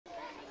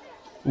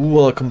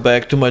Welcome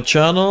back to my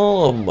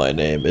channel. My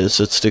name is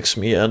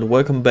itsTixme and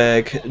welcome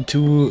back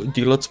to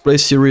the Let's Play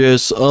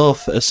series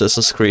of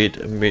Assassin's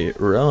Creed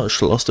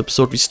Mirage. Last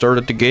episode we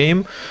started the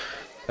game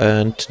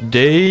and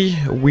today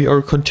we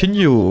are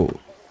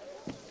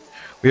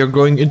We are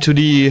going into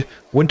the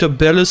Winter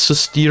Palace to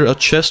steer a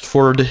chest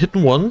for the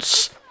hidden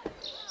ones.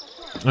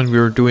 And we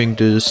are doing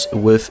this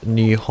with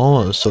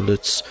Nihal, so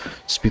let's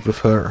speak with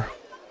her.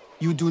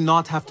 You do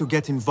not have to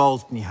get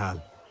involved,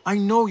 Nihal. I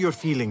know your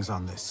feelings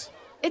on this.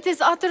 It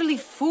is utterly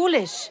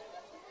foolish.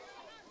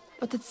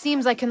 But it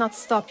seems I cannot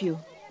stop you.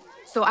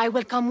 So I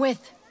will come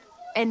with,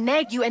 and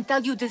nag you until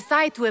you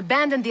decide to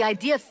abandon the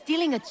idea of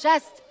stealing a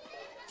chest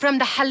from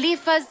the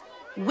Khalifa's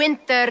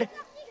Winter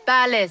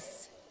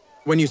Palace.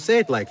 When you say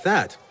it like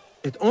that,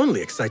 it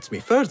only excites me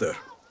further.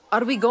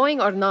 Are we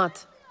going or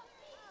not?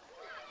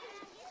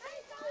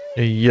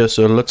 Yes,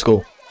 let's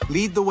go.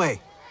 Lead the way.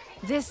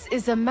 This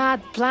is a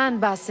mad plan,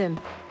 Basim.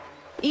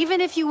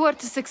 Even if you were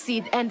to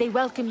succeed and they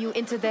welcome you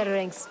into their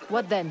ranks,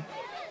 what then?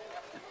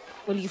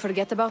 Will you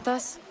forget about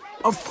us?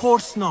 Of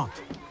course not.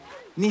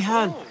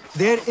 Nihal,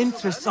 their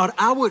interests are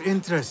our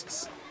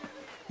interests.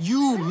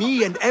 You,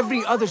 me, and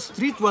every other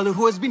street dweller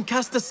who has been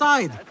cast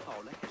aside.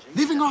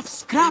 Living off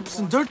scraps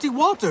and dirty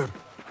water.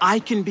 I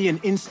can be an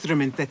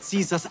instrument that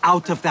sees us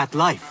out of that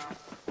life.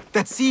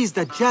 That sees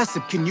that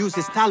Jasip can use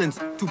his talents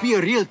to be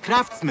a real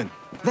craftsman.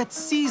 That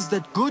sees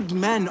that good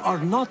men are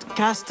not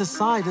cast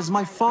aside as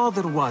my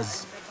father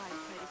was.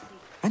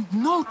 And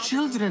no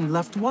children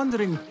left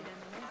wondering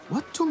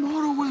what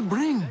tomorrow will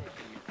bring.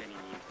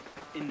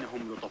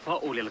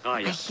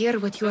 I hear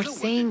what you are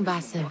saying,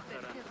 Basim.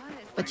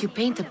 But you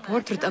paint a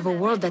portrait of a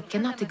world that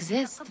cannot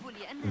exist.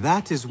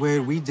 That is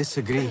where we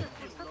disagree.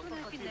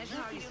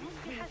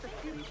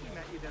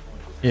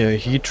 Yeah,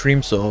 he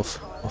dreams of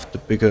the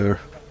bigger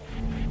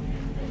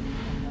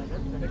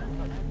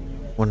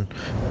one.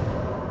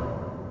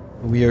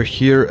 We are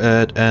here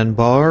at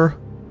Anbar.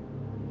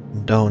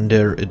 Down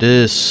there it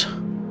is.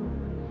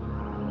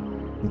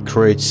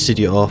 Great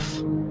city of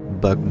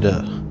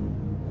Baghdad.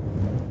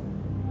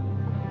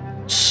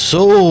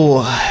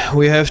 So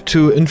we have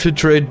to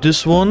infiltrate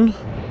this one.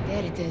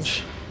 There it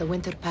is, the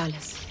Winter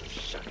Palace.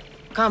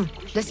 Come,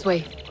 this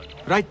way.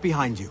 Right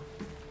behind you.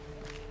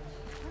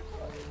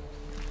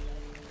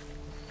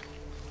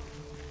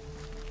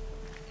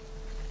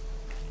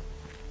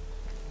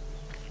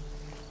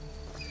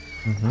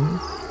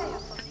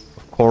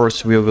 Of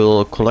course we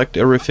will collect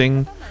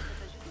everything.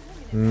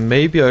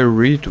 Maybe I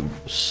read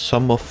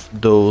some of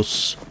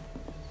those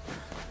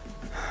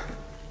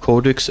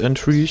codex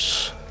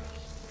entries.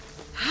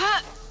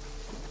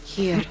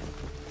 Here.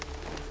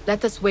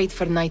 Let us wait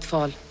for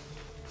nightfall.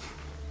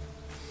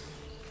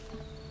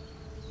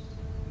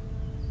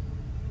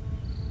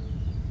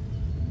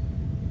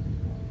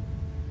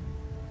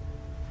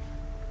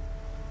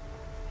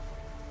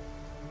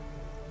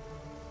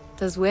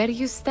 Does where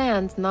you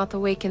stand not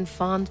awaken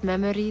fond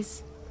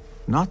memories?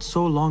 Not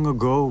so long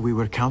ago, we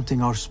were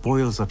counting our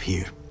spoils up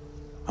here,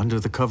 under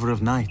the cover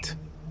of night.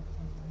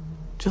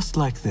 Just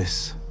like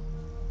this.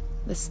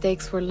 The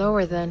stakes were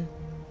lower then.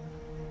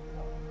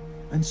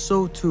 And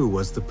so too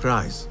was the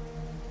prize.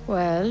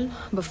 Well,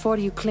 before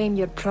you claim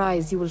your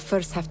prize, you will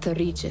first have to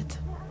reach it.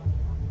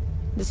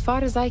 As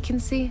far as I can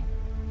see,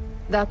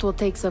 that will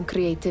take some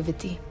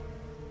creativity.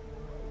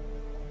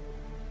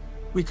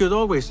 We could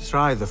always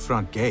try the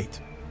front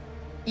gate.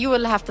 You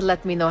will have to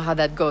let me know how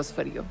that goes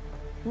for you.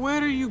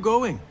 Where are you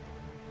going?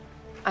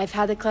 I've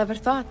had a clever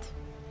thought.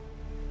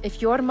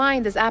 If your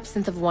mind is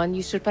absent of one,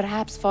 you should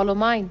perhaps follow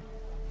mine.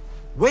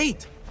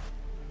 Wait!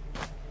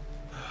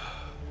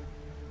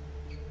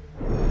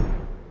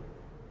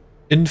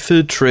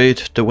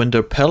 Infiltrate the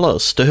Winter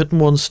Palace. The hidden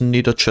ones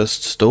need a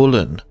chest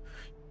stolen.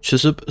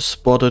 Jasip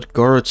spotted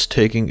guards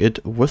taking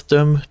it with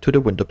them to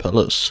the Winter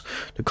Palace.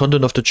 The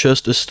content of the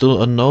chest is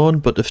still unknown,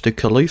 but if the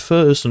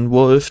Khalifa is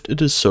involved, it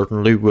is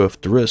certainly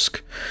worth the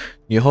risk.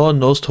 Nihal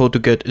knows how to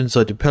get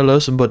inside the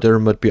palace, but there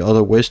might be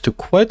other ways to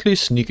quietly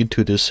sneak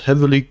into this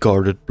heavily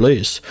guarded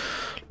place.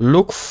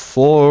 Look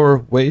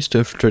for ways to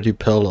infiltrate the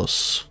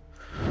palace.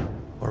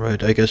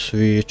 Alright, I guess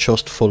we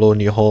just follow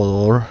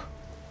Nihal, or...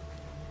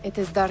 It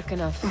is dark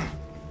enough.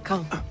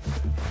 Come.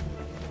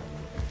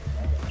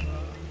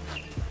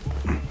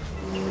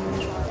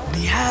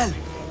 Nihal!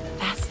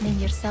 Fastening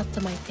yourself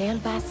to my tail,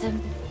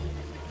 Basim.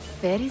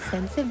 Very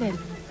sensible.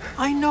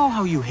 I know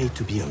how you hate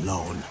to be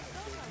alone.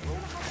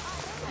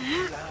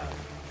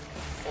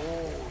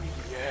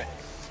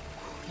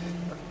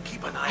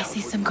 I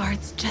see some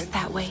guards just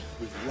that way.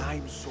 With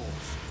lime sauce,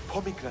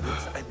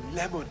 pomegranates, and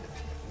lemon.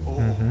 Oh,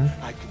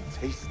 I can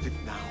taste it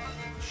now.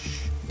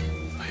 Shh.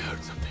 I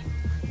heard something.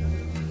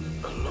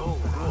 A low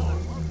roar.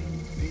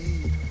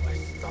 Feed my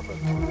stomach.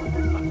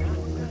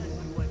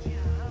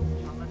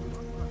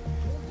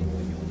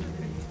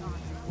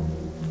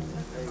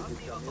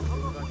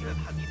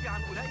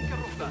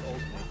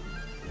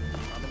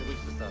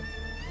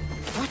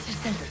 Watch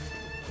yourself.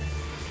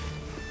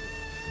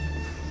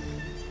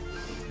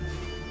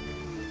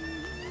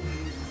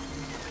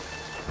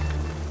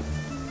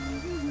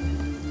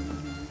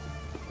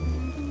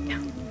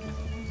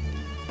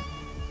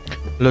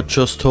 Let's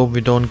just hope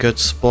we don't get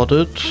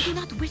spotted. I do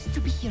not wish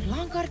to be here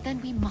longer than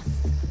we must.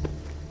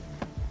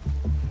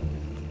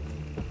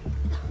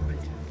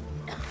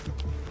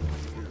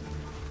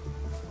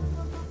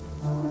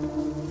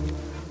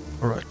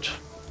 Alright.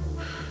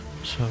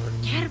 So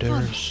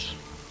Careful.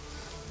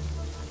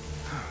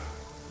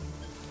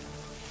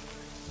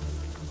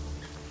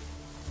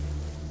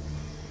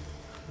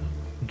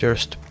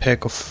 there's the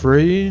pack of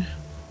 3.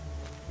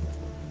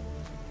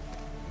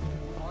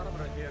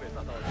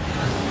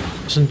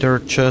 Isn't there a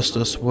chest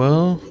as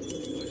well?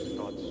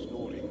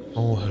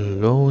 Oh,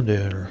 hello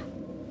there.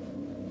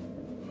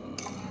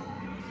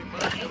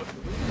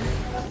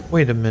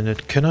 Wait a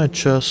minute, can I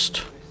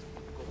just...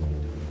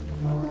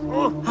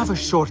 Have a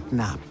short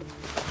nap,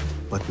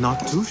 but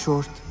not too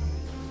short.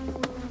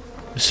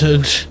 Is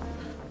it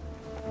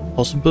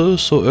possible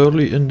so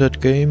early in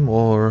that game,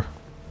 or...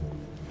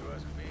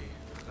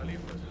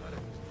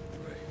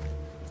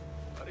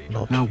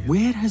 not? Now,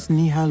 where has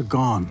Nihal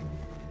gone?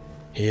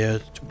 Yeah,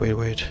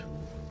 wait.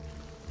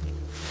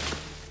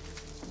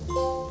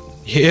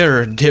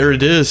 Here, there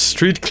it is!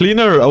 Street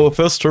Cleaner, our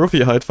first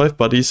trophy. Hide 5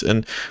 buddies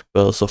and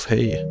bales of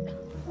hay.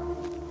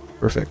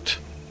 Perfect.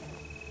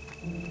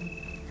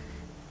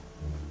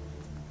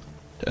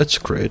 That's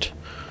great.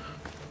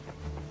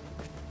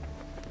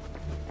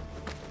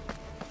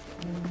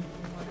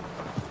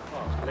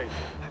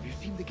 Have you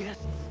seen the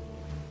guests?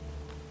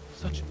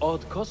 Such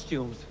odd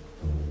costumes.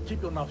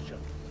 Keep your mouth shut.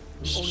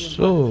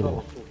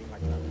 So...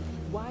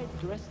 Why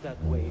dress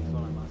that way is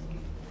all I'm asking.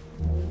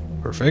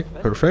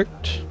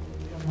 perfect.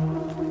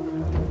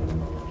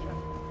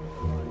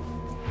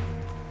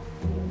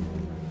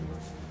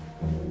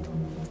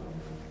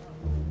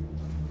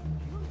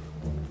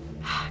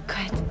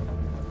 Good.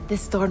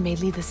 This door may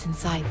lead us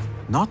inside.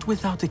 Not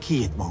without a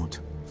key, it won't.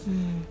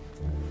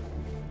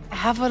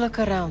 Have a look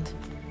around.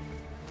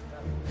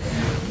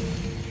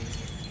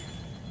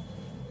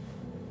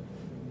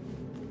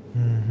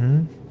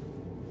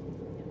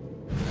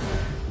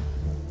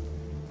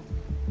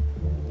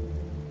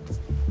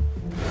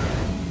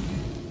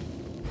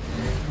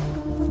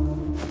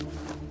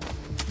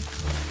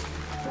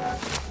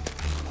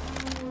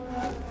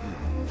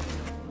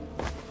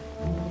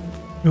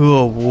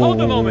 Whoa.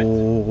 Hold a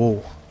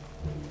moment.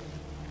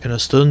 Can I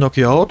still knock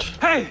you out?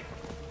 Hey!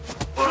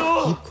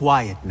 Keep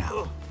quiet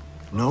now.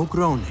 No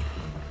groaning.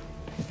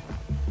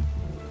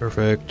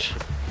 Perfect.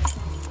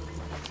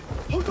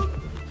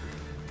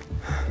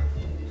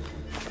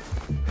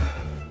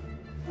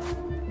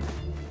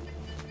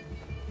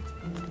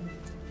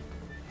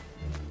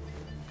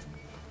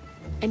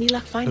 Any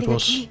luck That finding a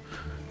was key?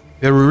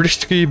 very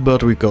risky,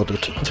 but we got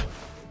it.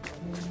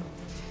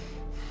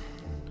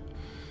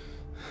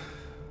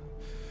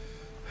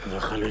 The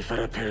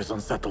Khalifa appears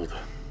unsettled.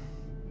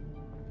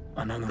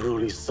 An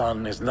unruly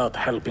son is not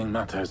helping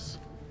matters.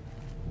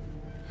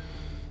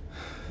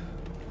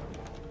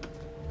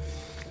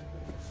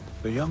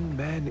 The young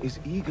man is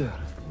eager.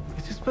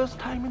 It's his first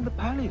time in the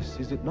palace,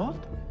 is it not?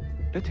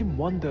 Let him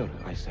wander,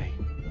 I say.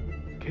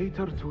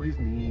 Cater to his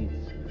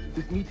needs.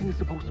 This meeting is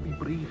supposed to be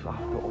brief,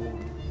 after all.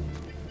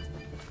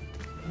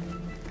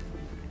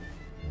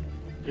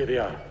 Here they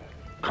are.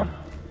 Come.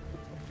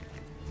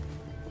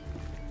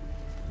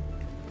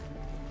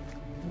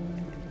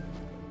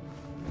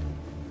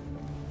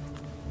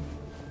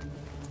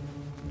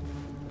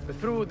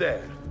 Through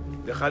there.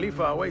 The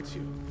Khalifa awaits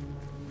you.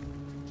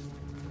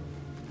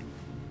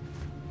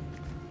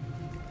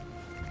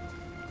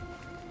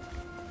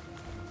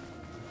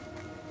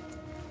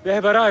 They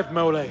have arrived,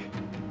 Mawlay.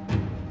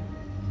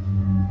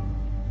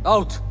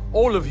 Out,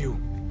 all of you.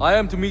 I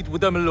am to meet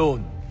with them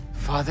alone.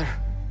 Father,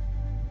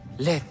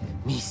 let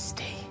me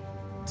stay.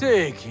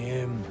 Take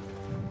him.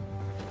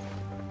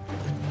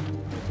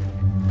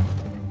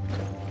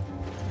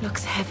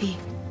 Looks heavy.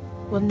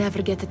 We'll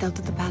never get it out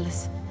of the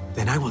palace.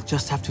 Then I will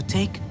just have to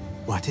take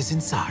what is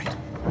inside.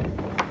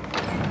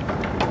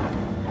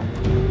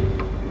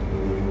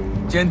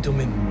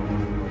 Gentlemen,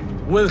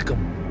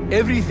 welcome.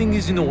 Everything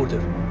is in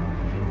order.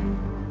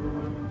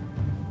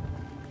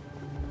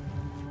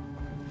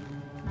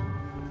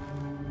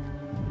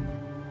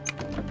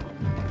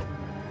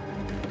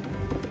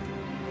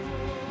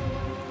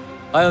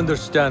 I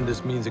understand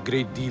this means a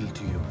great deal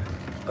to you.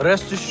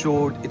 Rest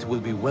assured, it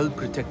will be well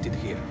protected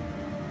here.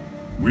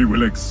 We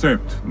will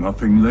accept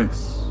nothing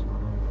less.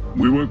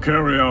 We will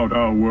carry out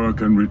our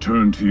work and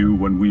return to you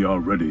when we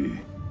are ready.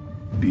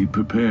 Be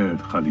prepared,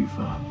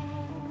 Khalifa.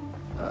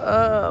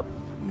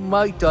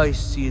 Might I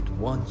see it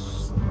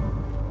once?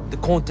 The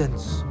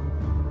contents.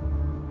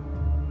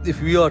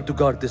 If we are to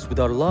guard this with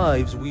our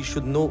lives, we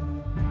should know...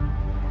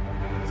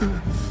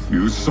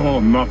 You saw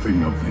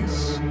nothing of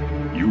this.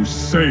 You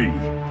say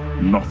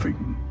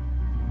nothing.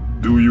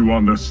 Do you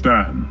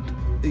understand?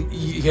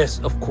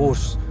 Yes, of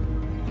course.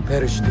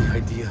 Perish the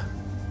idea.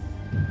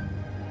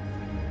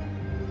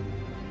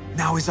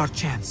 Now is our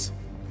chance.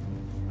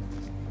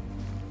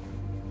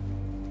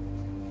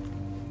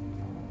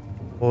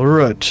 All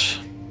right.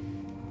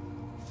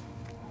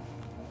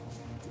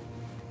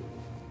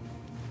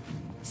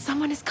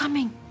 Someone is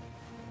coming.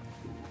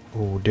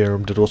 Oh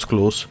damn, that was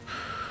close.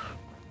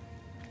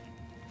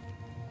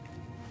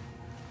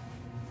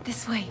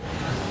 This way.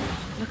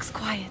 Looks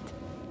quiet.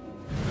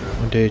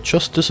 They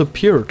just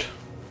disappeared.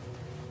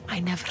 I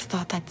never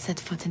thought I'd set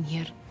foot in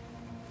here.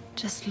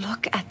 Just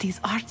look at these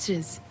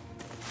arches.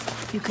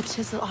 You could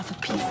chisel off a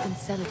piece and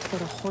sell it for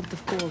a hoard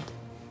of gold.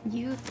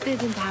 You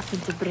didn't happen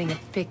to bring a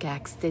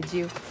pickaxe, did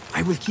you?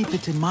 I will keep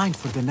it in mind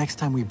for the next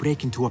time we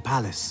break into a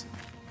palace.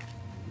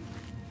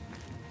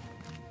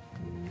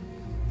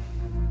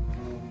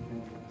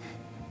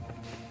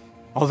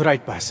 All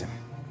right, Basim.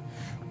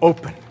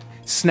 Open,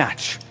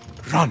 snatch,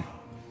 run.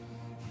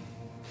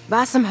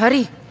 Basim,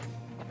 hurry.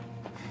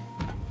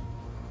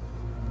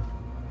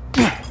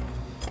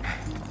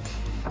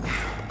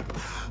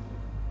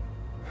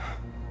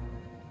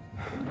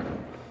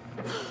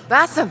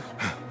 Basim!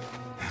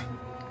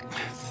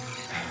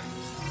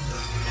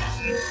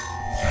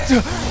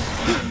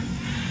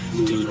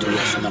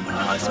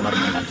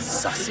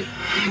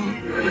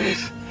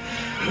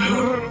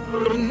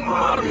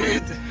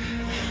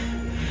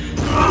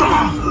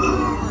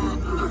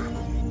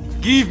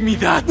 Give me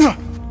that!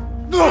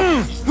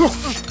 No!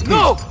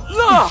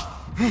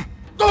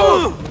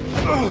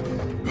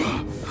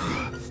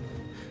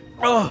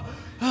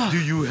 Do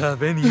you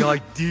have any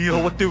idea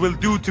what they will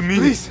do to me?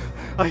 Please,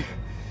 I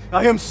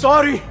am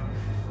sorry.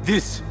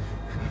 This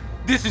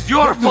is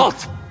your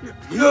fault!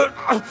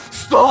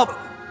 Stop!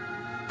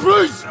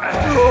 Please!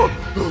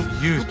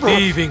 You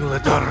thieving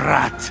little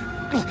rat!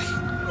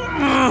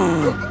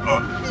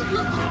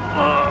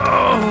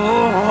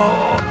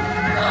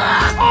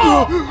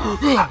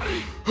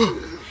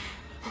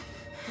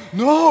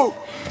 No!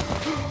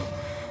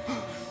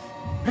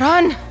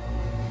 Run!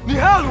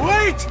 Nihal,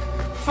 wait!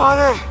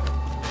 Father!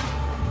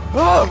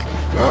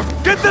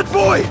 Get that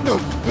boy!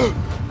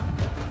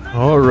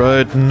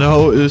 Alright,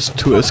 now is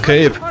to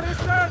escape.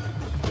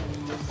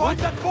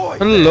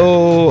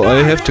 Hello,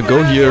 I have to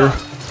go here.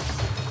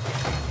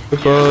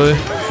 Goodbye,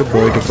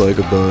 goodbye, goodbye,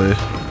 goodbye.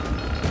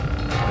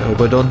 I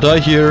hope I don't die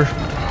here.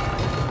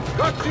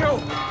 Got you!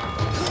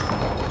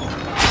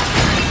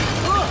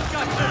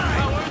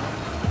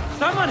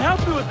 Someone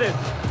help me with this!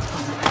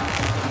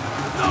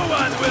 No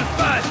one will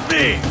pass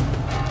me!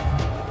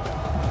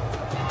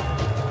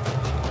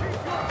 Keep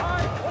your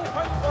eye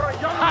open for a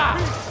young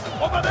beast!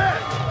 Over there!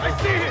 I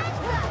see him!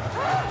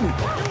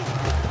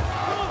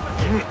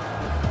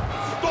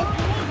 Stop!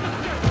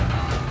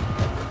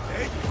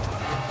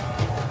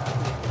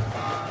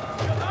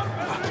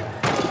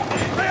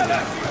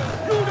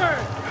 You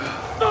there!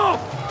 Stop!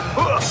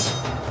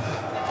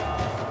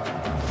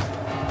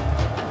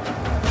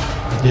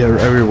 Yeah,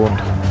 everyone.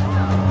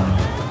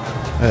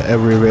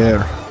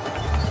 Everywhere.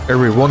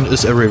 Everyone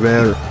is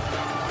everywhere.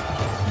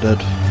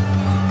 That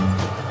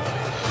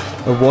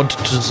I wanted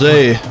to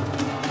say.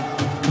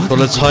 So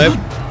let's hope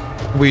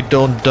we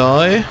don't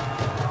die.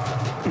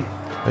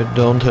 I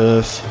don't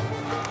have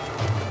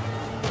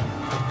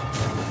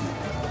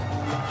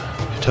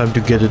time to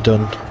get it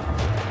done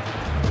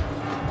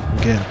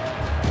again.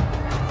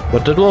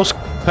 But that was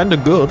kinda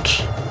good.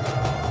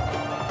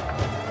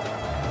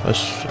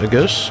 I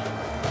guess.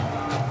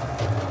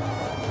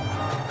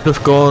 Could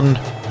have gone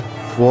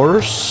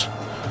worse.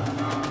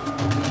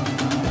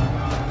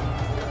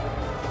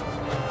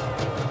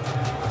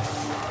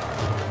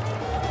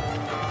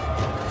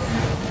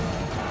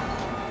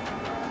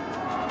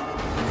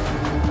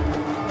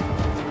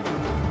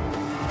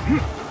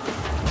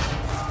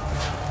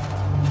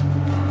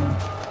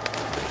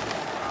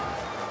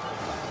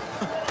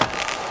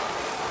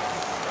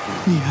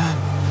 Nihal,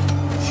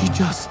 she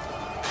just...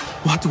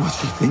 What was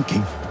she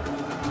thinking?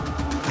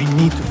 I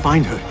need to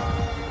find her.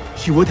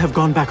 She would have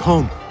gone back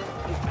home.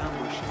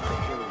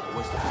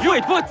 You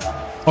wait, what?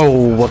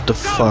 Oh, what the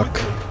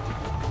fuck.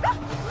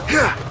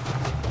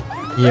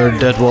 Yeah,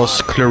 that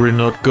was clearly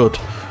not good.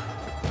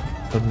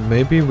 But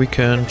maybe we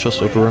can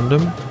just outrun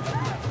them.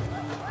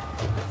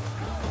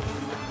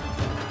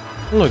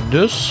 Like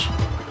this.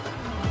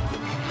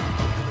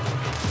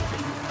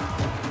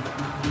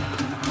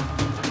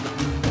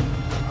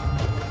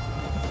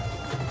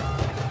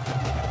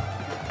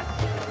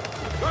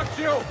 Got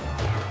you!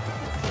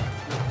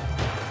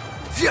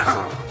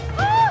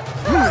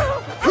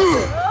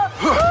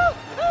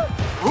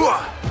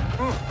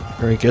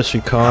 I guess we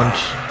can't.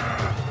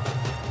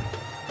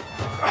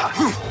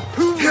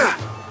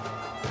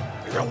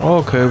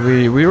 Okay,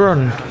 we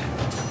run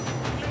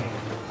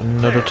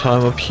another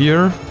time up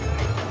here.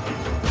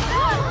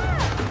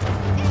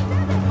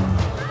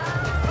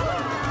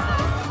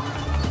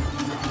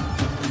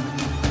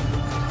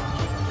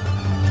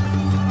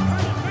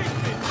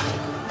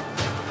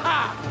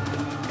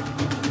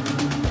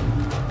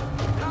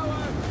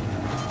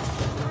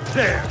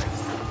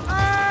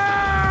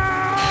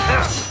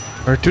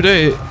 Or do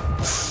they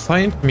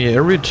find me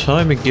every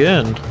time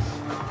again?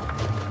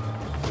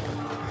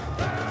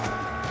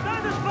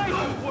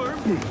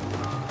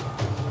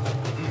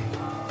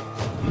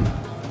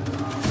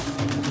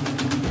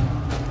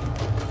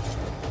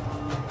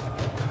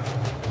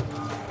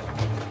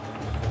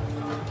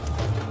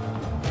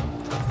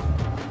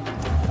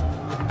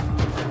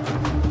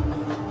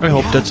 I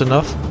hope that's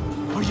enough.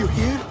 Are you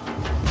here?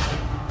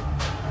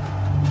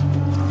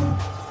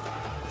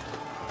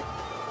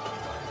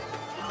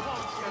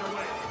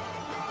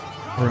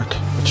 Alright,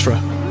 let's try.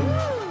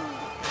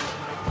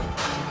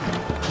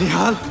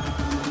 Nihal?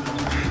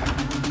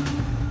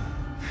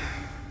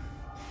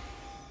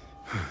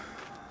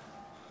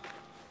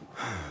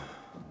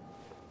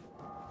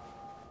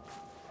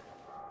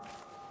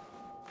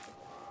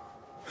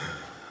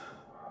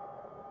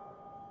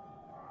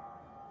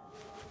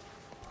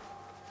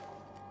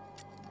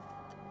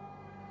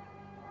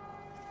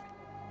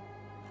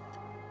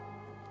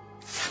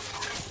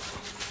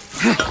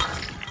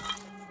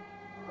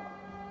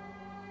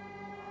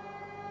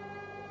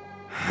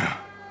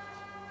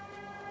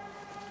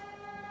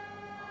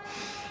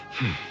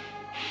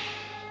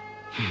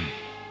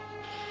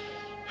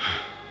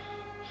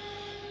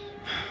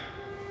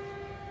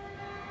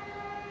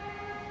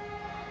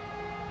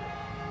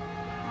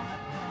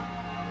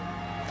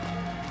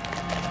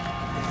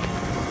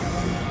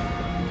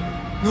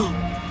 No!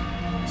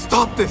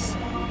 Stop this!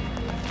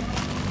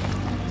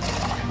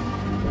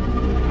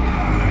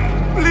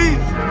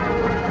 Please!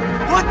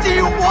 What do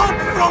you want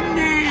from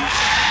me?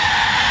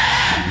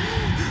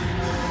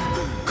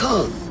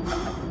 Calm.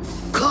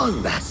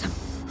 Calm, Basim.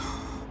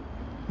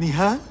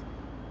 Nihal?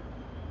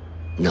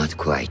 Not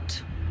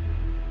quite.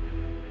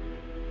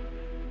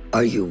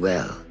 Are you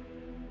well?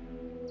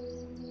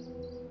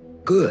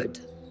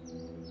 Good.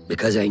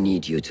 Because I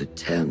need you to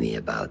tell me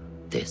about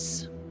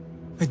this.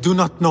 I do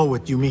not know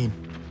what you mean.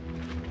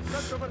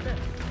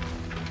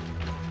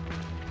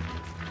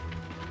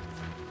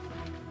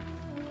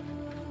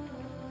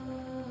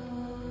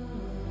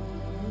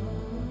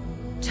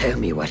 Tell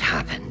me what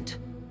happened.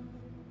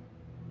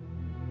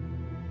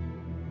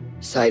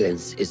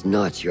 Silence is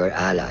not your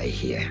ally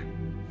here.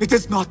 It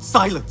is not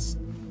silence.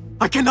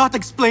 I cannot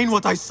explain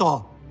what I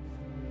saw.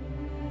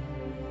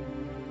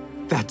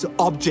 That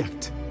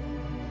object.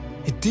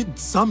 It did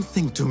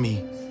something to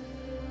me.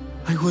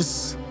 I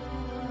was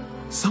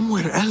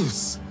somewhere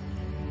else.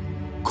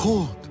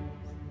 Cold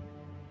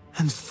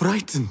and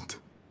frightened.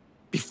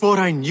 Before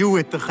I knew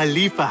it, the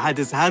Khalifa had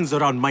his hands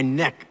around my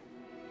neck.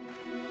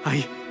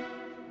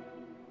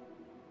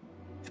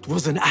 It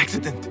was an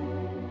accident.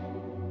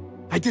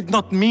 I did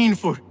not mean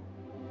for...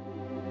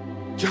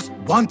 Just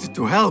wanted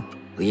to help.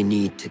 We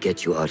need to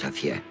get you out of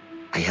here.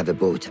 I have a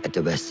boat at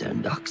the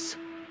western docks.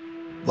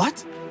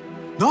 What?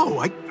 No,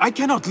 I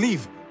cannot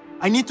leave.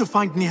 I need to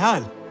find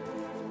Nihal.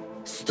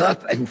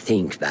 Stop and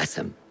think,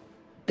 Basim.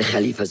 The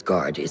Khalifa's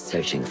guard is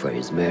searching for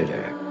his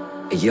murderer.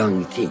 A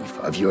young thief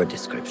of your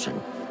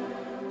description.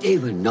 They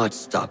will not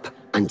stop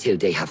until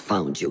they have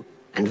found you.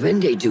 And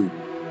when they do,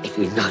 it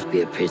will not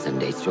be a prison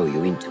they throw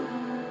you into.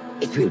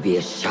 It will be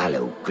a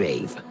shallow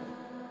grave.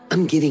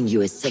 I'm giving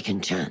you a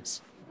second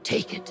chance.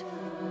 Take it.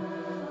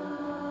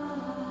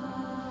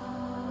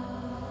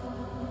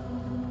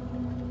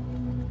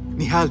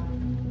 Nihal,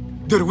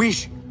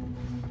 Derwish,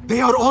 they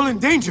are all in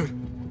danger.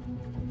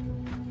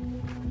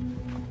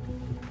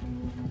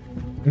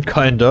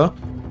 Kinda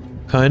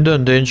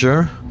in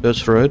danger,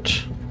 that's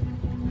right.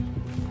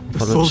 The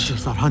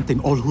soldiers are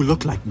hunting all who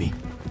look like me.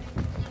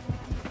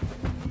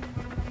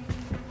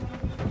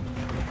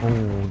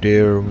 Oh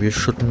dear, we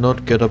should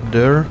not get up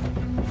there.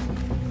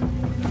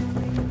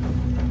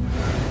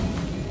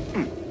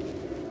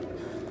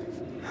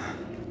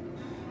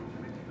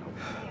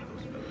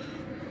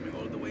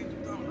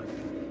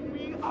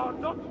 We are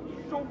not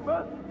so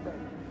bad.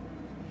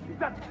 Is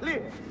that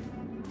clear?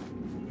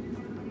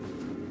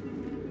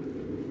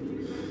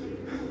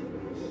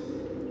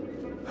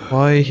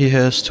 Why he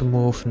has to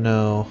move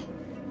now?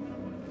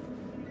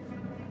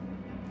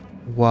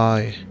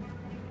 Why?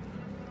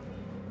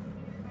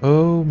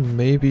 Oh,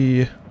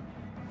 maybe...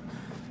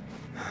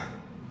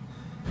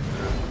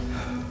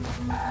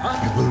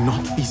 I will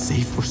not be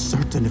safe for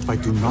certain if I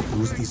do not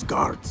lose these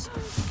guards.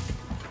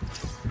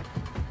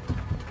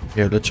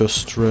 Yeah, let's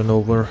just run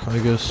over, I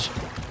guess.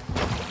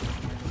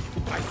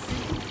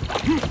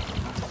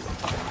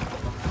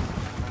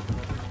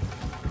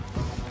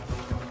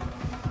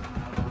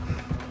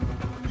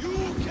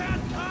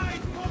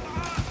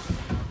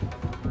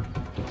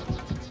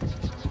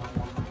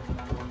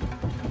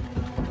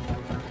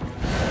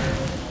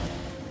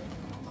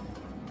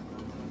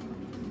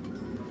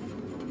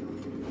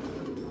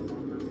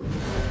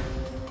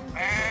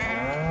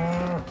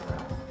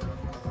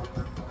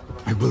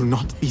 I will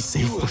not be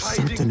safe for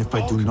certain if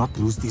I do not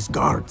lose these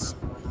guards.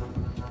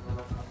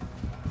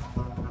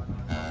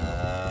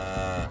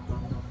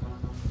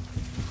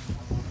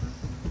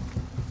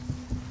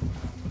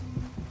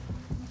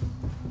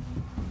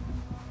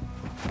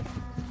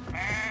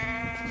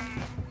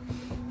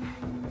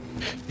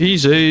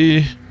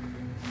 Easy!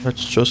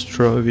 Let's just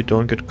try we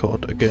don't get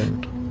caught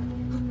again.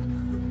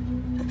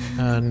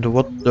 And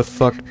what the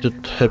fuck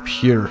did happen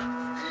here?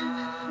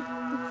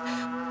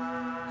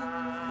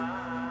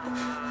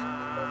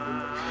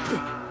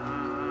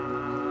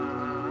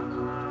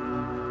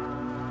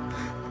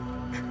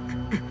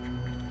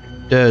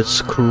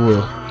 That's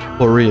cruel.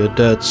 For real,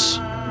 that's...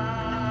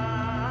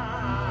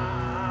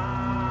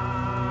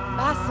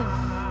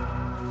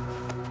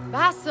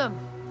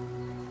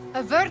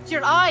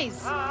 your eyes.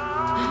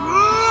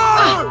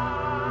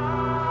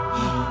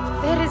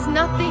 There is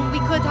nothing we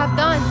could have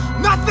done.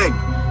 Nothing!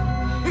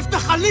 If the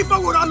Khalifa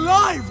were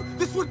alive,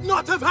 this would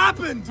not have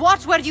happened!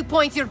 Watch where you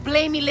point your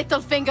blamey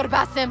little finger,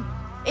 Basim.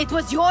 It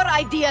was your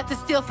idea to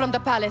steal from the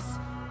palace.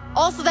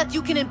 Also that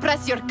you can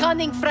impress your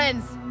cunning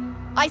friends.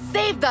 I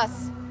saved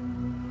us.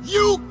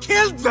 You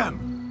killed them!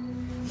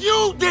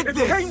 You did this!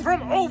 It came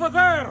from over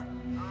there!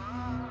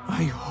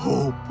 I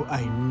hope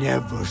I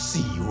never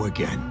see you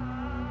again.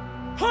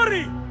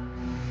 Hurry!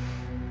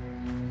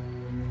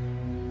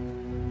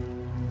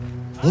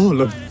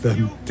 All of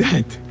them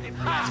dead.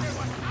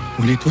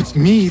 When it was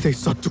me they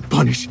sought to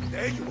punish.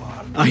 There you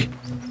are.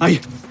 I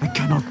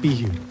cannot be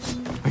here.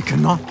 I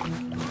cannot.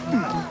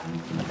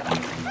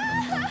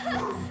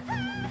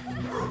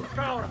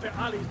 Scour the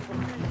alleys for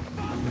me.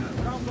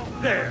 Round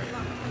up there.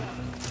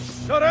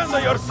 Surrender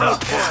yourself,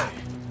 boy.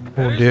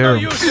 Oh, No damn.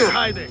 use in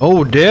hiding.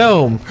 Oh,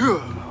 damn.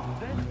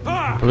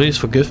 Please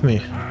forgive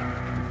me.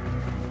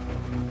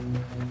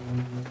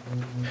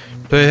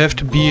 Do I have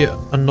to be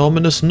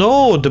anonymous?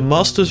 No, the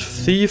Master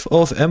Thief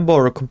of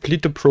Ember.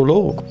 Complete the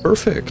prologue.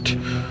 Perfect.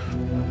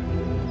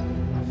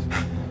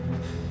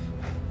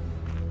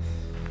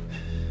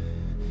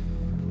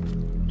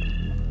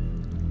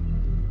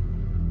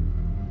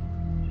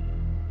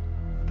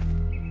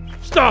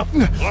 Stop!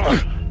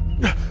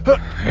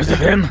 Is it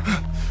him?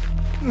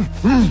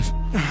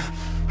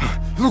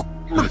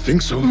 I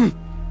think so.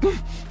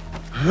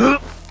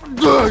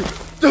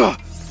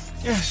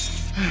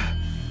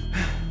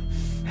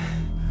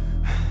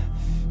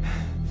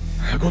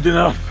 Good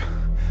enough.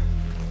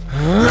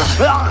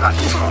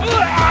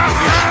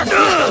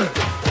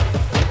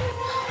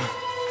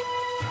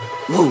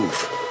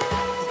 Move.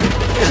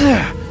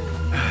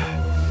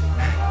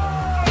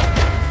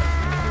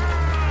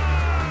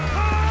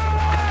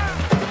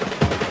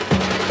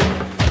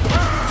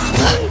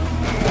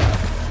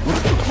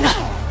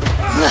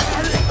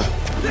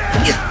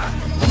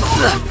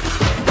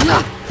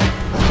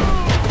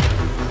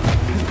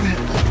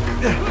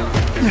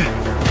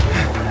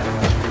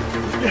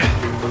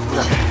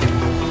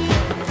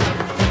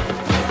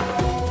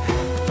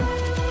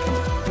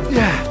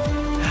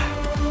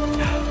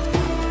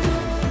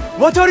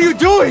 What are you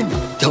doing?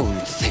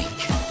 Don't think.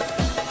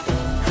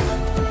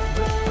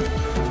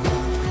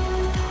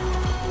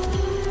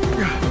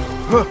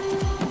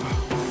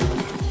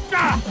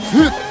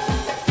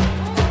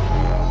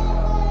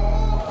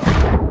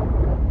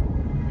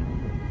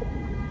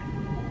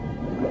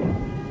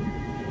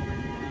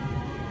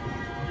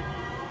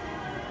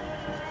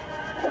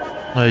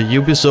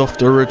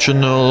 Ubisoft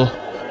original.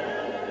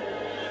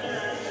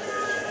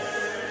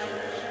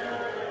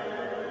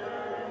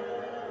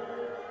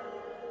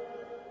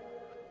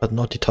 But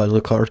not the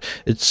title card.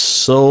 It's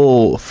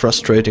so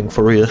frustrating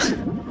for real.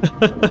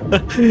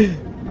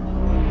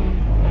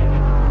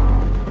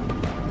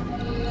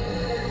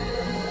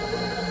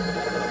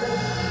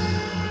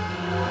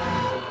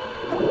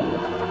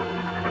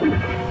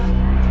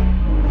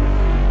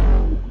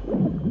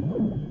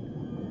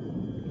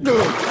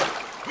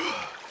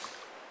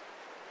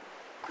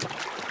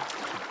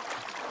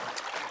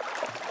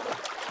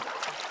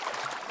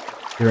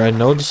 Here I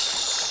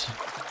notice.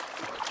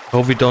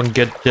 Hope we don't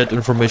get that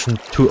information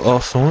too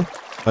often.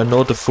 I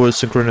know the full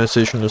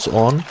synchronization is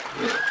on.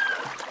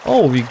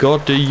 Oh, we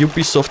got the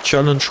Ubisoft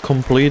challenge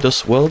complete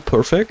as well.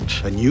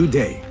 Perfect. A new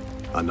day.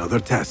 Another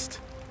test.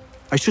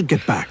 I should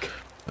get back.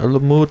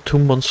 Alamut 2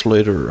 months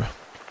later.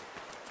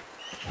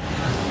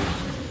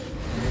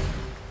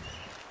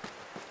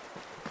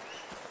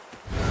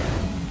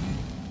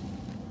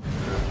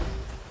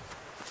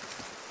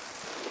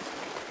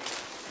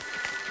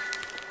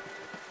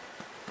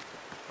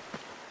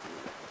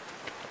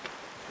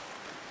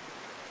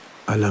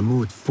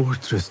 Alamut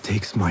Fortress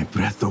takes my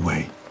breath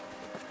away.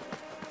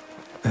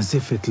 As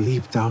if it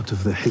leaped out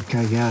of the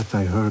hikayat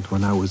I heard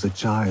when I was a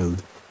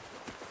child.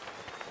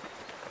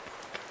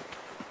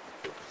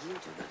 If you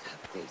do not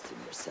have faith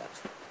in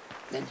yourself,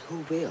 then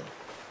who will?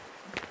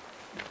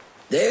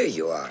 There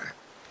you are.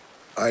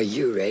 Are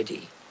you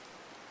ready?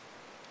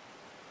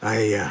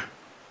 I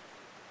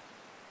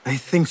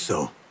think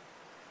so.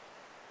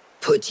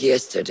 Put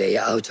yesterday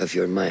out of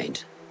your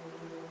mind.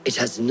 It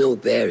has no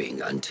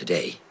bearing on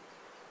today.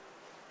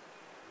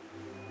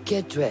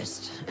 Get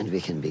dressed, and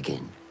we can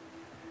begin.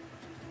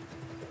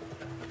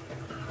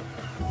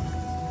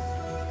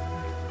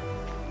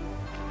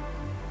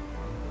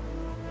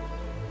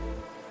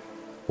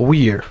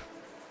 Weird.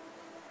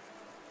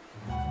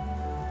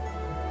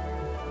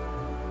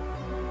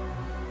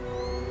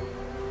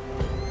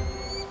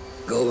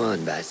 Go on,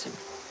 Basim.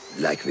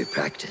 Like we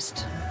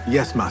practiced.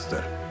 Yes,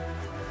 Master.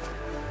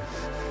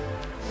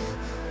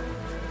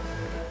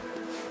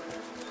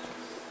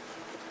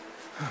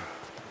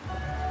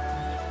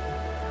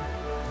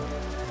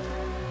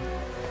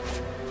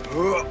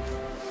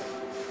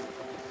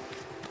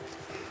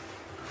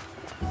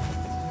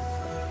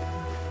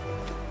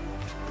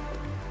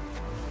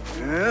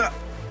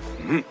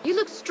 You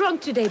look strong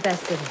today,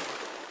 Basim.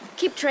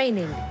 Keep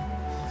training.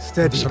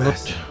 Steady, Salute.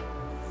 Basim.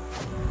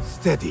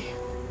 Steady.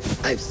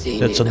 I've seen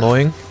That's enough.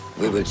 annoying.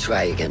 We will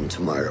try again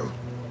tomorrow.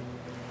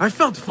 I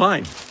felt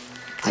fine.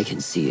 I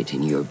can see it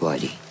in your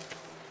body.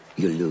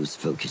 You lose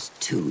focus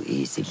too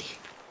easily.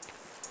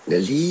 The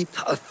leap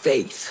of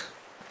faith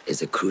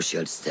is a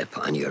crucial step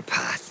on your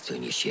path to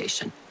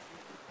initiation.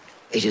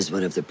 It is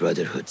one of the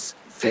Brotherhood's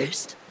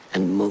first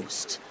and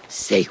most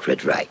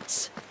sacred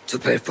rites. To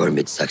perform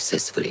it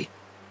successfully,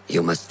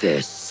 you must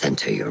first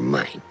center your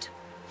mind,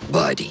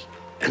 body,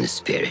 and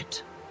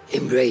spirit.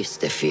 Embrace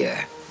the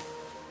fear.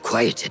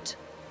 Quiet it.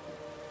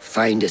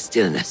 Find a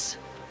stillness.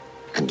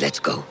 And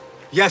let go.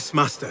 Yes,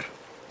 Master.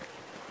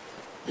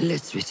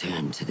 Let's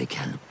return to the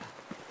camp.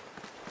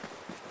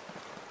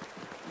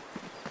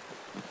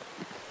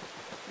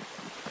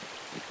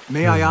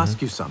 May I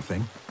ask you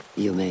something?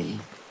 You may.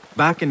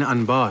 Back in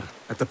Anbar,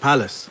 at the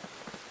palace,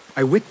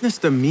 I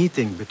witnessed a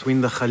meeting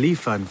between the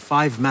Khalifa and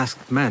 5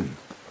 masked men,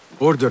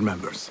 Order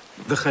members.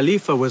 The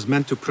Khalifa was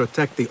meant to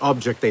protect the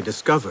object they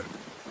discovered,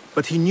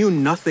 but he knew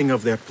nothing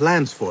of their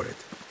plans for it.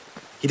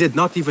 He did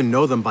not even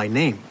know them by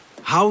name.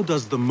 How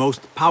does the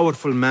most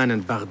powerful man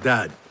in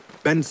Baghdad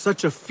bend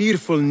such a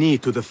fearful knee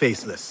to the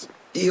faceless?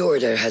 The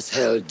Order has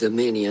held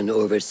dominion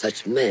over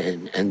such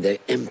men and their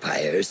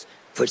empires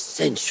for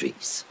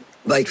centuries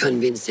by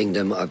convincing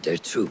them of their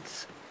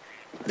truth,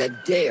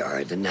 that they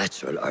are the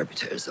natural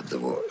arbiters of the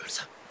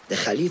world. The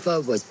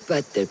Khalifa was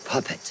but their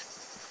puppet,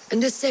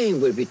 and the same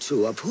will be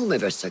true of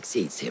whomever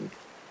succeeds him.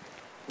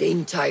 The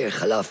entire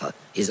Khalifa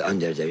is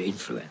under their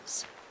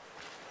influence.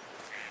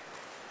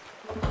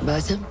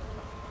 Basim,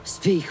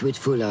 speak with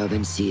Fulab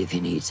and see if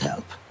he needs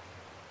help.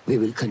 We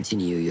will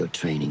continue your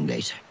training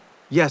later.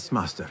 Yes,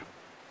 Master.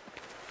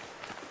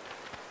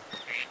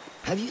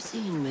 Have you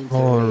seen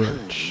Mentor Rehan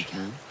in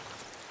camp?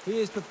 He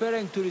is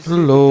preparing to receive.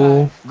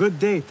 Hello. Good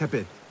day,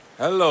 Tepid.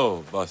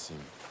 Hello, Basim.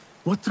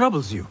 What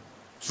troubles you?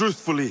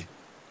 Truthfully,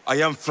 I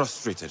am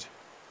frustrated.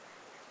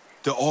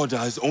 The Order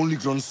has only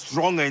grown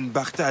stronger in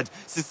Baghdad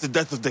since the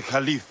death of the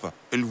Khalifa,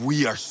 and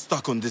we are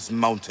stuck on this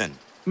mountain.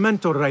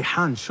 Mentor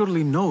Rehan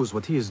surely knows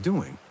what he is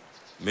doing.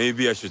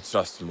 Maybe I should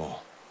trust more.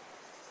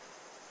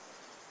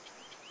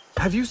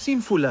 Have you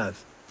seen Fulad?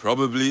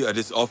 Probably at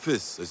his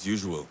office, as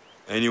usual.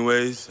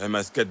 Anyways, I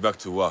must get back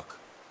to work.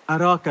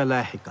 Araka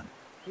lahikan.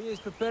 He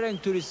is preparing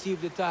to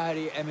receive the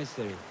Tahiri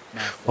emissary.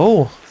 Master.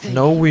 Oh,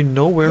 now we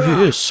know where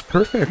he is.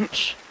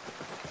 Perfect.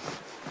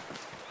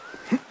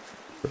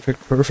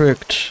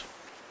 Perfect.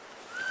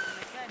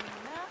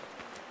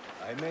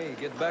 I may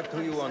get back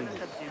to you on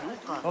this.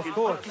 Of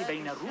course.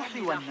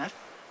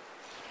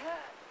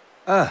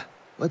 Ah,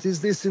 what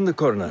is this in the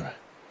corner?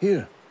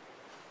 Here.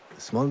 A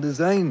small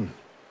design.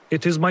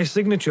 It is my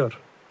signature.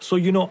 So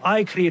you know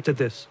I created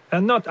this,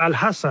 and not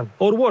Al-Hassan,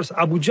 or worse,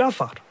 Abu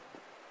Jafar.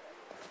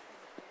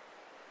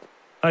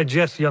 I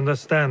guess you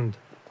understand,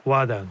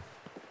 Wadan.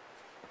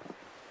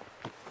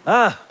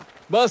 Ah,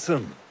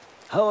 Basim.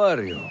 How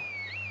are you?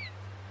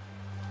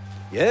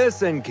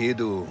 Yes,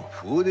 Enkidu.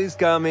 Food is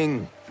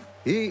coming.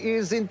 He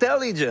is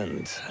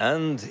intelligent,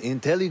 and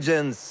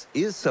intelligence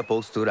is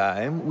supposed to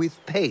rhyme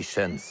with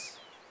patience.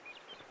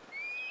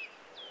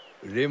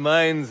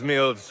 Reminds me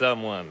of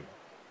someone.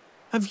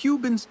 Have you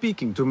been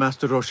speaking to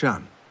Master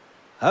Roshan?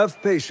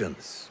 Have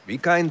patience. Be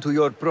kind to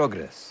your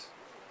progress.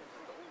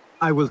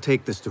 I will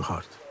take this to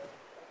heart.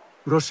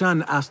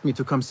 Roshan asked me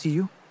to come see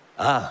you?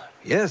 Ah,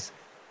 yes.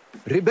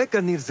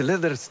 Rebecca needs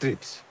leather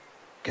strips.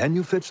 Can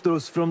you fetch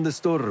those from the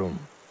storeroom?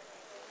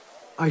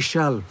 I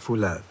shall,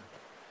 Fulad.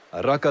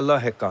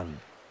 Arakallah Khan.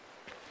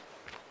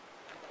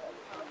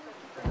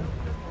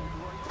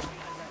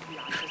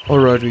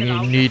 Alright,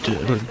 we need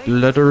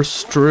leather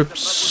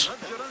strips.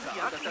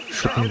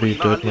 Shouldn't be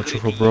that much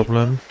of a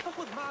problem.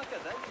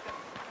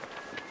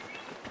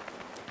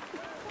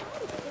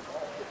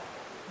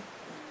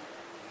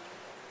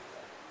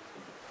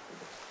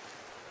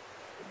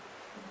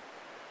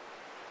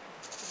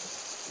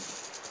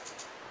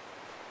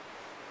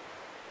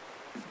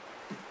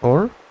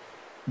 Or?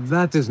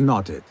 That is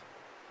not it.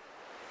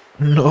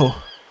 No.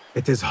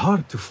 It is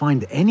hard to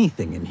find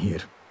anything in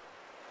here.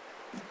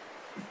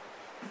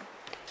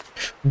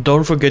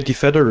 Don't forget the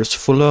feathers,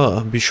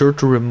 Fuller. Be sure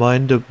to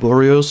remind the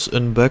warriors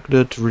in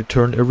Baghdad to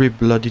return every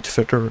bloodied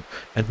feather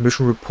and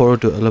mission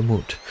report to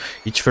Alamut.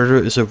 Each feather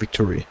is a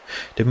victory.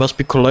 They must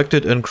be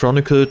collected and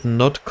chronicled,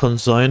 not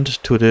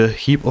consigned to the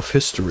heap of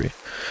history.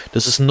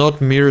 This is not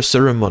mere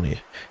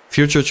ceremony.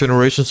 Future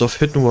generations of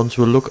Hidden Ones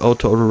will look out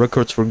to our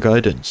records for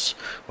guidance.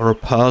 Our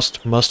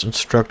past must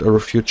instruct our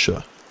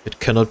future. It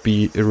cannot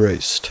be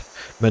erased.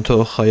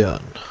 Mentor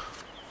Khayan.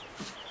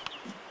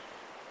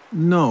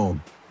 No,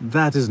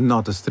 that is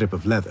not a strip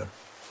of leather.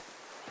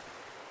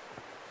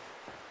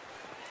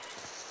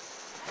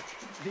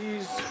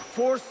 These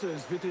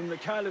forces within the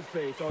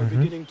Caliphate are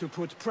beginning to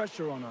put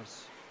pressure on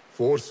us.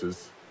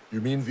 Forces? You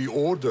mean the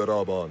Order,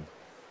 Aban?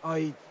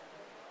 I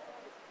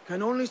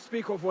can only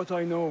speak of what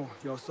I know,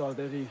 Ya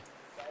Saderi.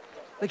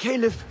 The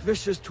Caliph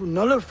wishes to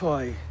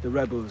nullify the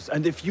rebels,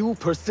 and if you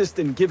persist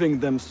in giving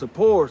them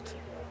support,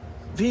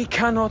 we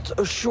cannot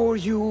assure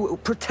you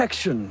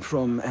protection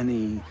from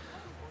any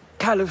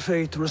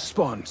Caliphate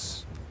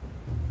response.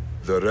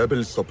 The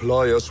rebels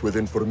supply us with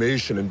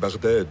information in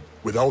Baghdad.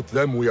 Without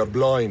them, we are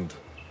blind.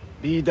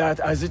 Be that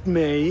as it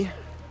may,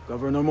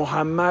 Governor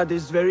Muhammad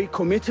is very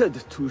committed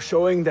to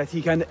showing that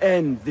he can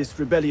end this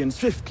rebellion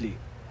swiftly.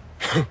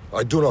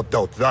 I do not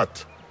doubt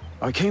that.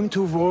 I came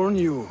to warn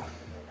you.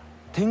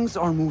 Things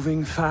are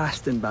moving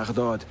fast in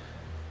Baghdad.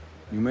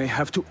 You may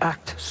have to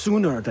act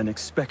sooner than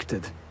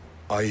expected.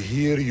 I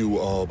hear you,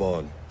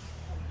 Aban.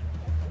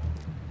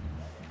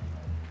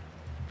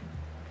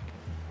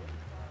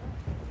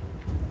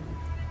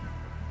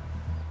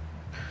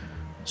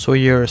 So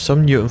here is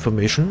some new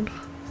information.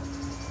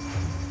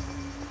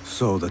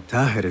 So the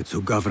Tahirids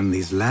who govern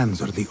these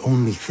lands are the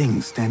only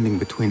thing standing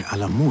between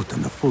Alamut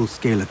and a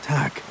full-scale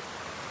attack.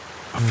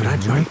 A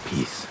fragile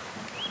peace.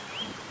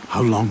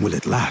 How long will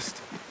it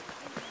last?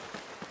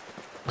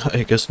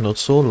 I guess not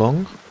so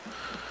long.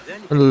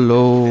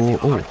 Hello.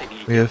 Oh,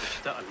 we have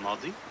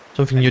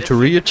something new to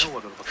read.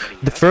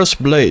 The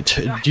first blade,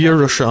 Dear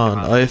Roshan,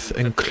 I've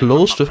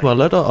enclosed with my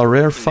letter a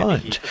rare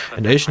find,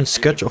 an ancient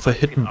sketch of a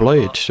hidden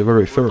blade, the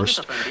very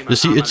first. You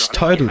see its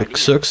title,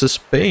 Xerxes'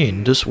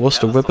 Bane, this was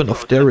the weapon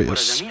of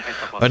Darius.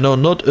 I know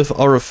not if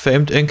our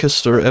famed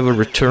ancestor ever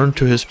returned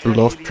to his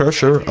beloved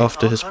Persia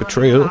after his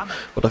betrayal,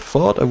 but I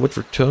thought I would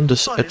return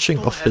this etching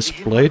of his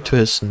blade to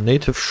his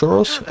native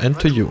shores and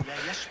to you,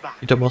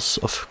 Idamas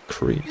of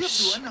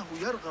Greece.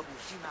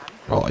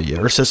 Oh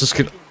yeah, Assassin's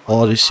Creed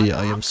Odyssey,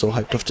 I am so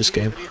hyped of this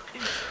game.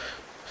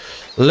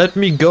 Let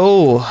me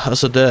go,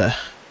 Azadeh.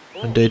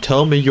 And they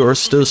tell me you are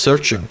still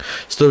searching,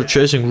 still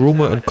chasing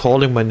rumor and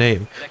calling my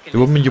name. The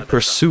woman you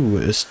pursue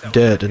is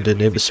dead and the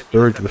name is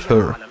buried with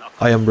her.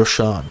 I am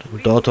Roshan,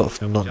 daughter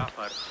of none,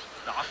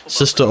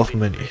 sister of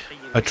many.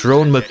 I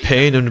drown my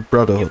pain in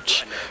brotherhood.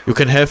 You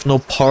can have no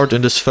part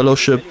in this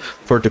fellowship,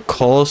 for the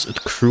cause is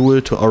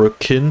cruel to our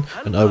kin,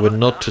 and I will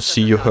not to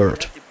see you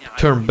hurt.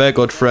 Turn back,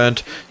 old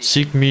friend,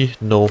 seek me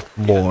no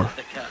more.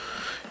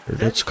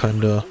 That's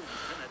kinda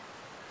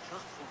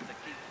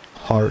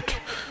hard.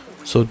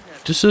 So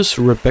this is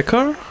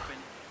Rebecca?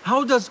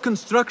 How does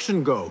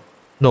construction go?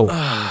 No.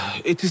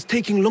 It is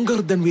taking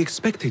longer than we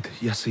expected,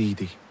 Ya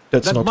Sayyidi.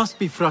 That must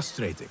be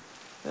frustrating.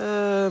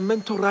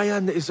 Mentor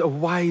Ryan is a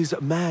wise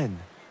man,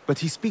 but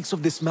he speaks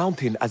of this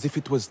mountain as if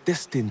it was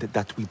destined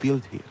that we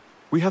build here.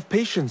 We have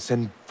patience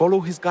and follow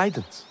his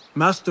guidance.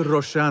 Master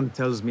Roshan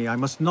tells me I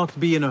must not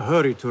be in a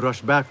hurry to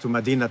rush back to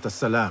Madinat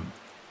as-Salam.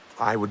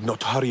 I would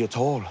not hurry at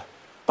all.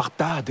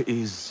 Baghdad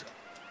is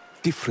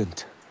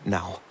different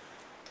now.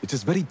 It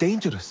is very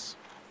dangerous.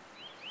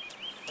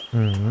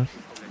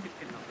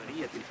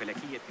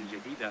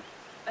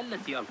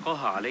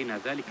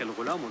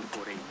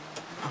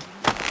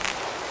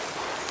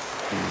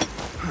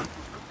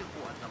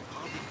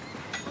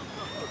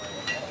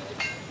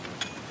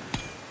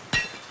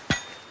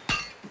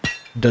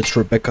 That's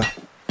Rebecca.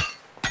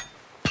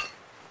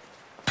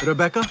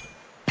 Rebecca?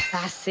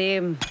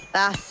 Basim.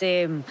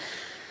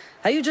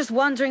 Are you just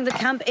wandering the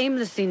camp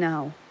aimlessly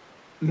now?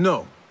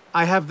 No.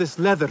 I have this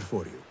leather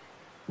for you.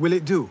 Will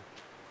it do?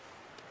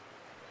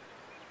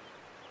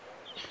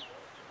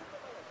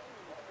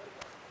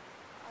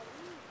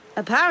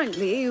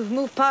 Apparently, you've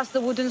moved past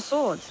the wooden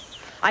swords.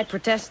 I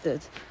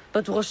protested,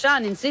 but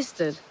Roshan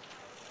insisted.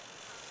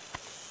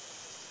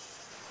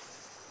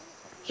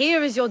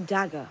 Here is your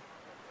dagger.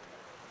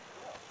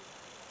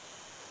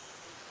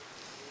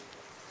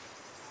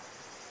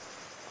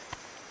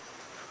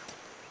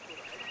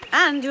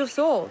 And your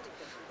sword.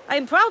 I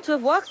am proud to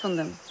have worked on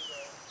them.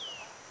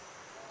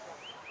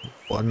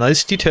 What a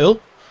nice detail.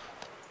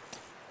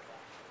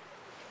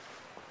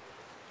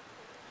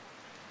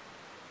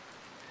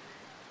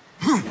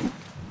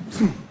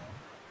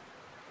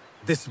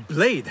 This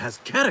blade has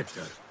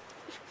character.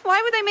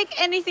 Why would I make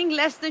anything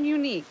less than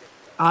unique?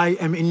 I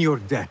am in your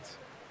debt.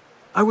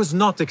 I was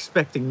not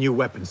expecting new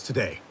weapons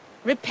today.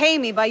 Repay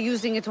me by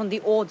using it on the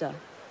Order.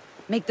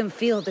 Make them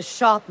feel the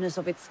sharpness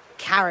of its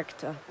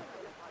character.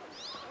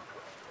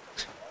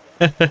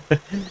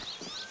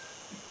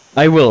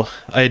 I will.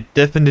 I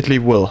definitely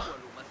will.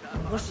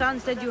 Roshan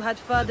said you had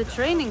further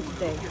training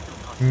today.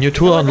 New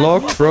tool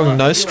unlocked, throwing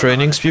nice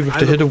training speed with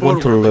the hidden one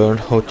to learn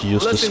how to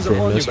use this very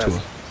nice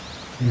tool.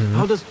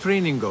 How does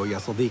training go, Ya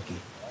Sadiqi?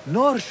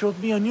 Noor showed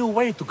me a new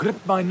way to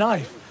grip my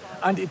knife,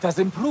 and it has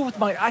improved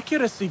my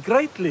accuracy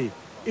greatly.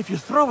 If you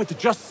throw it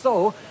just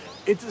so,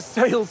 it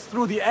sails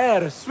through the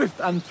air, swift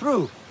and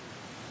true.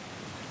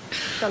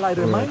 Shall I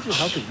remind you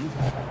how to use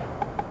it?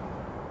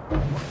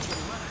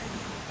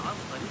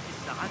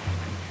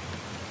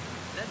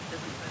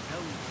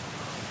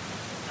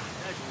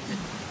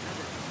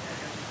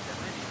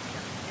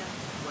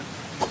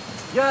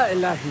 Ya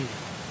Ilahi,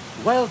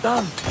 well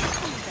done.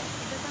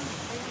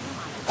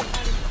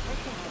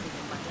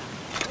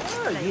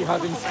 You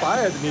have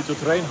inspired me to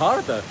train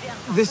harder.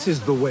 This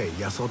is the way,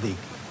 Ya Sadiq.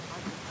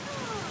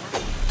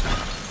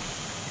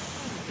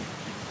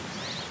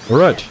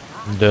 Alright,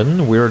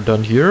 then we're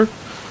done here.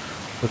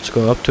 Let's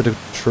go up to the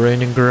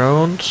training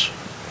grounds.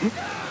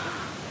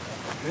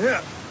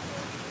 Yeah.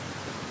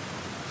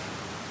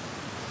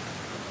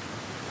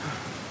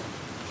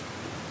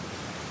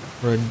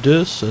 Run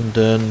this and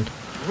then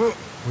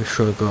We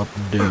should go up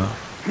there.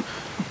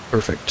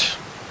 Perfect.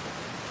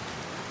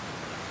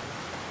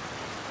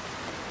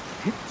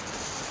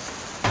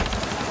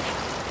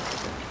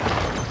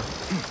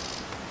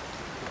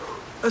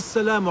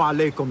 Assalamu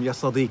alaikum, ya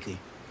Sadiqi.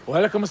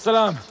 Walaikum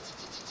assalam.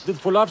 Did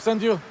Fulab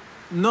send you?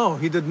 No,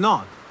 he did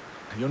not.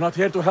 You're not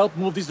here to help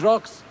move these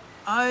rocks?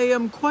 I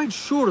am quite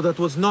sure that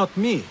was not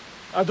me.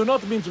 I do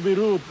not mean to be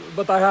rude,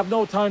 but I have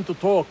no time to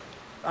talk.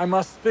 I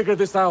must figure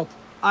this out.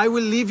 I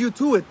will leave you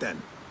to it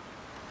then.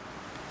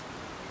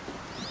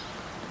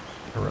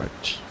 All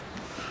right.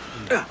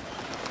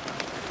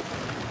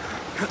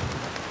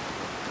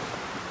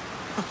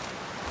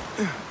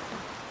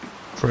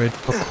 Great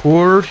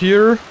parkour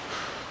here.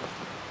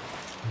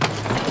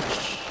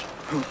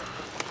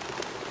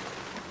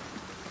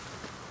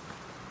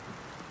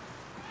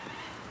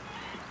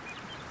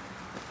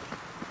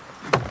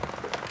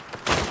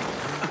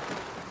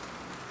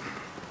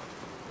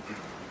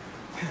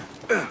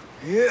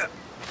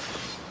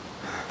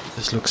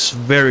 This looks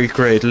very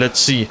great. Let's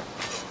see.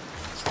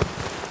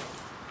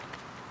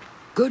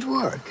 Good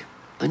work.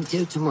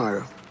 Until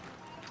tomorrow.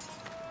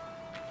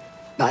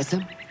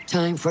 Basim,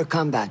 time for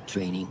combat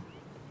training.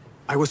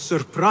 I was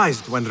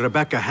surprised when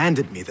Rebecca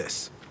handed me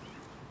this.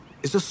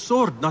 Is a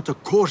sword not a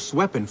coarse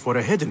weapon for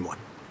a hidden one?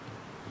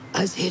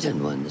 As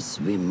hidden ones,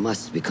 we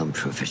must become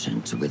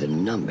proficient with a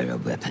number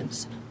of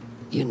weapons.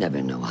 You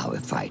never know how a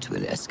fight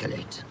will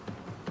escalate.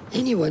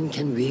 Anyone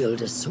can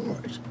wield a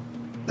sword,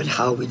 but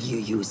how will you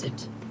use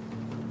it?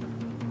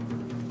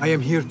 I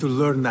am here to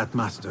learn that,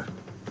 Master.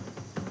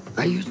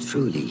 Are you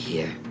truly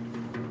here?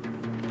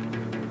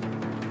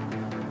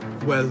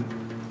 Well,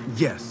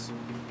 yes.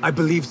 I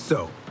believe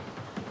so.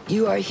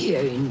 You are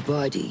here in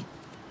body,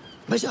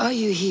 but are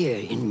you here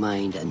in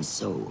mind and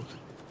soul?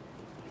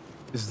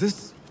 Is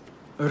this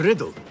a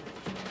riddle?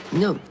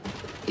 No.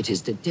 It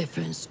is the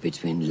difference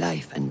between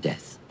life and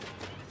death.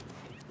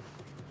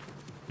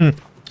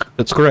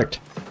 That's correct.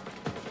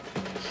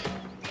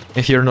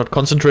 If you're not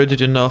concentrated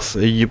enough,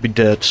 you'll be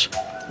dead.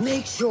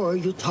 Make sure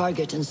you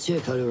target and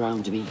circle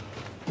around me.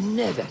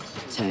 Never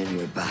turn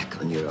your back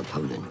on your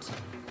opponent.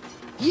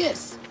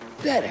 Yes,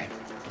 better.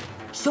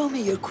 Show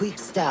me your quick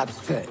stabs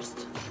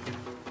first.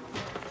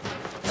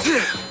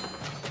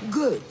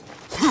 Good.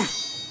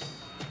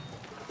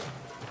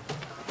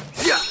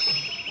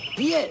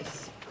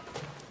 Yes.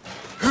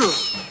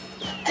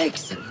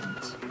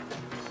 Excellent.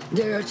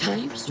 There are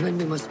times when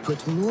we must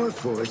put more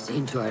force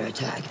into our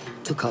attack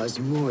to cause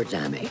more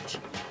damage.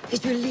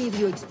 It will leave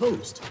you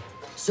exposed,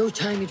 so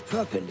time it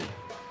properly.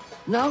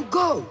 Now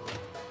go!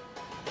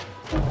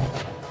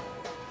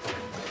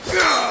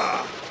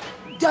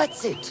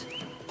 That's it!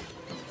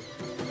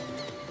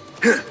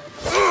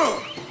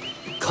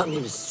 Come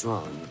in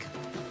strong.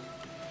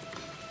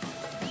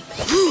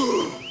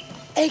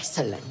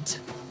 Excellent.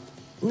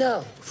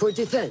 Now, for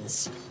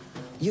defense,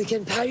 you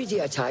can parry the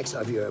attacks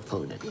of your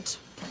opponent.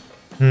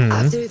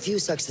 After a few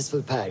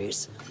successful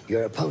parries,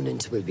 your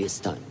opponent will be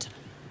stunned.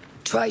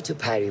 Try to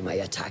parry my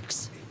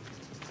attacks.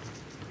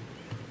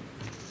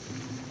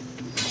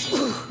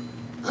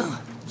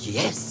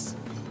 Yes.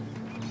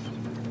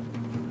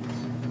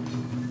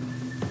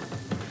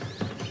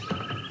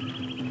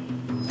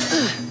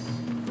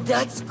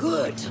 That's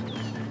good.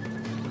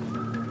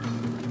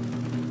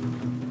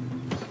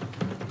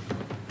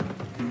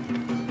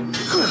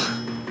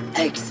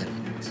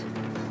 Excellent.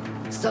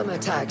 Some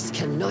attacks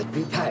cannot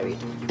be parried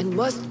and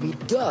must be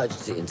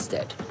dodged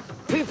instead.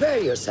 Prepare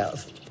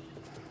yourself.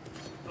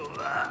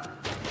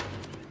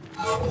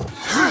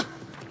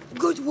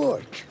 Good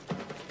work.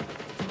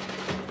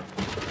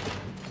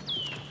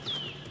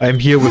 I'm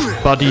here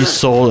with body,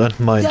 soul, and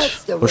mind.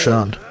 Push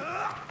on.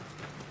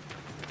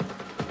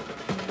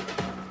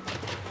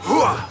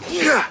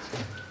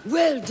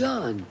 Well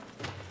done.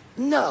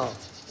 Now,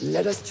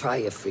 let us try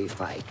a free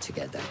fight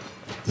together.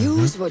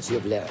 Use what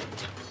you've learned.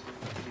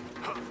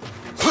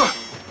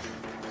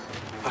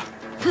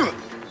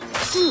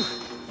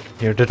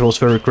 Here, that was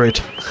very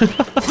great.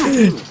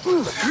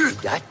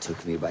 That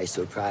took me by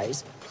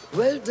surprise.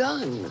 Well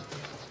done.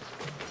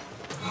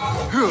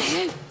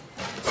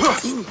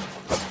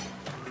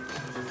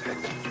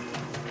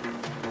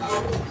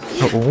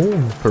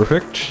 Oh,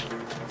 perfect.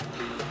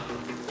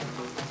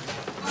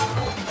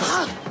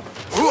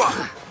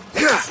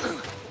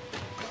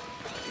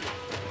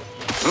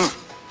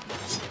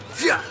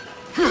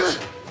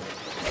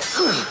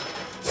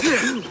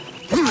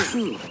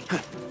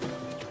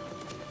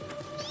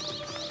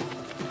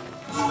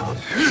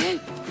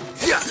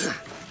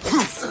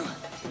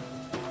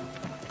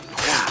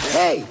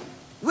 Hey,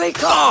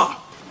 wake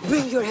up!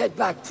 Bring your head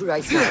back to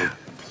right now.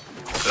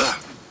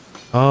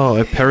 Oh,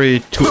 I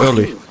parried too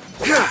early.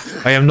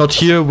 I am not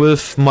here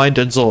with mind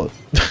and soul.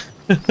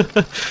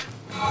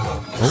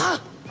 Oh.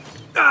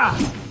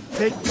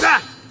 Take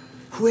that!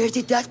 Where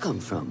did that come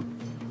from?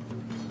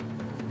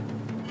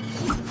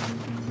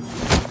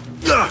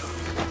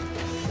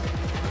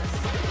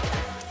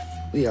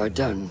 We are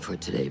done for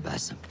today,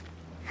 Basim.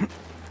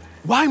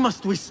 Why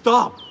must we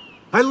stop?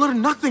 I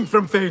learned nothing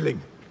from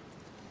failing.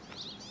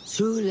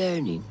 True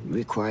learning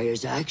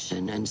requires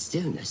action and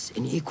stillness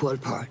in equal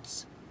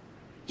parts.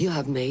 You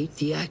have made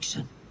the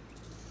action.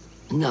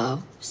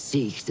 Now,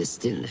 seek the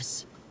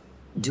stillness.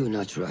 Do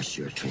not rush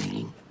your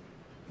training.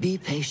 Be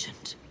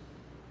patient.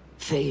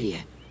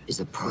 Failure is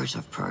a part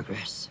of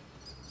progress.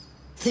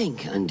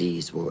 Think on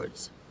these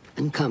words,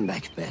 and come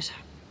back better.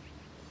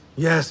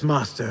 Yes,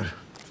 Master.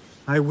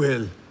 I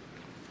will.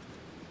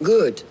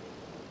 Good.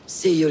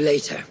 See you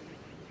later.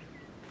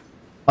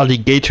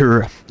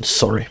 Alligator.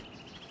 Sorry.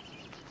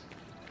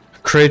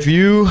 Great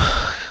view.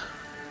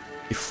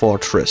 The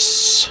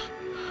fortress.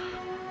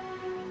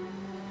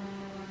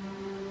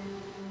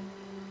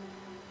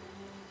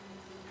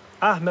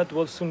 Ahmed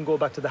will soon go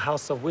back to the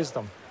House of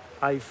Wisdom.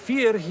 I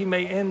fear he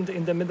may end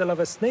in the middle of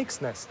a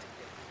snake's nest.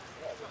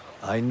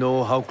 I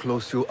know how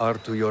close you are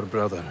to your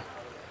brother.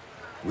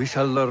 We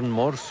shall learn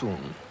more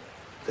soon.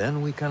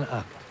 Then we can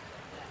act.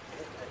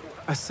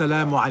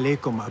 Assalamu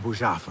alaikum, Abu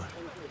Ja'far.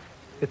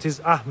 It is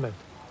Ahmed.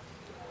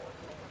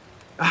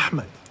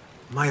 Ahmed,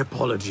 my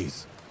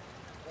apologies.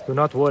 Do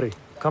not worry.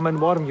 Come and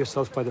warm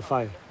yourself by the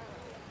fire.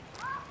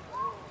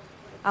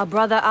 Our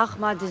brother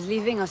Ahmad is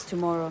leaving us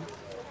tomorrow.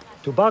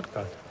 To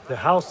Baghdad, the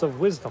House of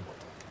Wisdom.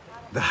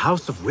 The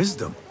House of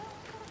Wisdom?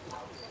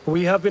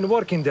 We have been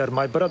working there,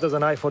 my brothers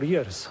and I, for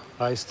years.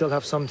 I still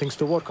have some things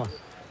to work on.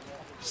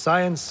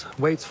 Science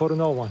waits for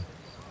no one.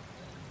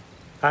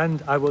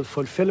 And I will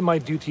fulfill my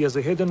duty as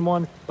a hidden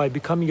one by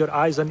becoming your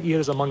eyes and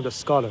ears among the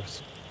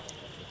scholars.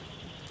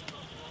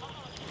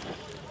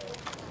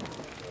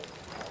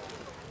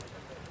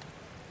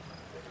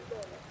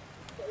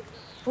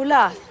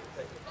 Fulath,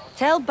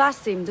 tell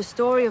Basim the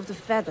story of the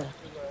feather.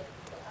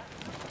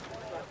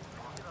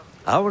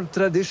 Our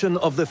tradition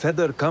of the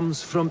feather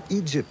comes from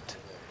Egypt.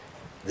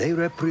 They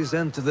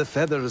represent the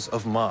feathers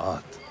of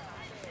Ma'at.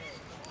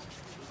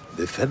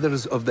 The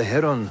feathers of the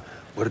heron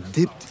were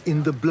dipped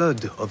in the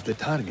blood of the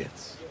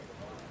targets.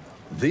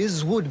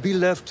 These would be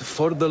left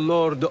for the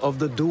Lord of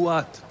the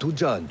Duat to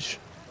judge.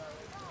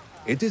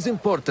 It is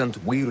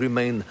important we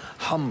remain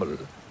humble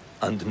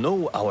and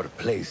know our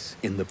place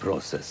in the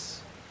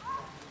process.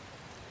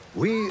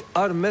 We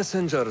are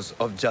messengers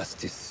of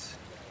justice,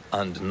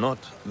 and not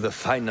the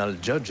final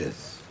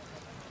judges.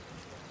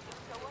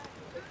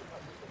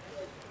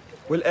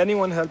 Will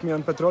anyone help me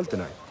on patrol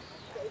tonight?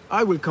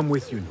 I will come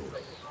with you, Noor.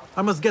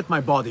 I must get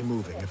my body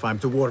moving if I'm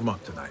to warm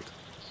up tonight.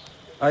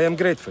 I am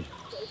grateful.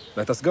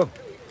 Let us go.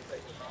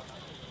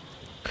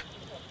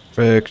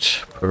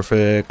 Perfect,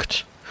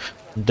 perfect.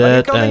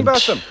 That and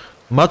Basim?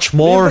 much Leave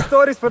more the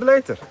stories for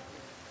later.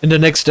 in the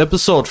next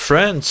episode,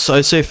 friends.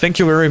 I say thank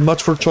you very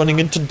much for joining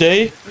in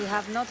today,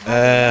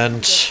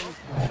 and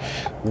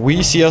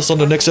we see us on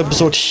the next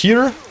episode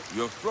here.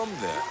 You're from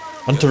there.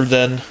 Until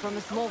then, From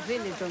a small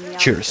village on the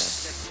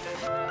cheers.